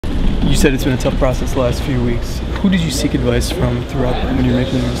You said it's been a tough process the last few weeks. Who did you seek advice from throughout when you're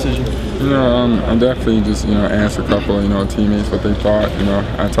making your decision? I definitely just, asked a couple of, teammates what they thought.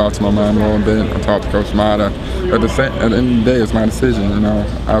 I talked to my mom a little bit. I talked to Coach Mata. At the end of the day, it's my decision.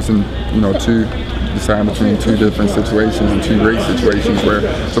 I was in, deciding between two different situations and two great situations where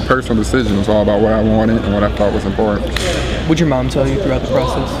it's a personal decision. It's all about what I wanted and what I thought was important. What did your mom tell you throughout the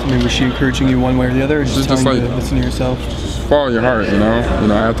process? I mean, was she encouraging you one way or the other, or just telling you to listen to yourself? Just follow your heart, I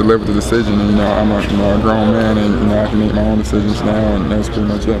have to live with the decision, and, I'm a grown man, and, I can make my own decisions now, and that's pretty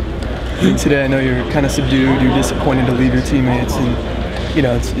much it. Today, I know you're kind of subdued, you're disappointed to leave your teammates, and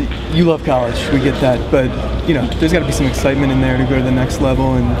you love college, we get that, but there's got to be some excitement in there to go to the next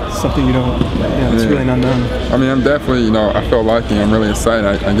level, and something it's really an unknown. I mean, I'm definitely, I feel lucky. I'm really excited.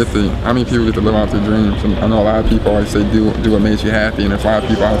 How many people get to live out their dreams? And I know a lot of people always say do what makes you happy, and there's a lot of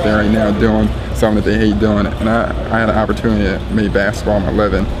people out there right now doing something that they hate doing. And I had an opportunity to make basketball my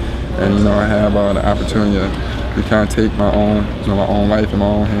living, and I have the opportunity to kind of take my own, my own life in my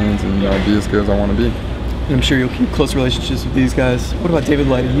own hands, and be as good as I want to be. And I'm sure you'll keep close relationships with these guys. What about David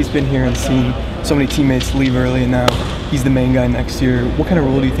Lighty? He's been here and seen so many teammates leave early, and now he's the main guy next year. What kind of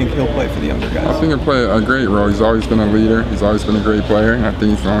role do you think he'll play for the younger guys? I think he'll play a great role. He's always been a leader. He's always been a great player. And I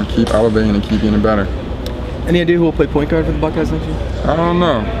think he's going to keep elevating and keep getting better. Any idea who will play point guard for the Buckeyes next year? I don't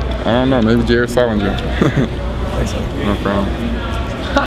know. Maybe Jared Sullinger. Thanks, no problem.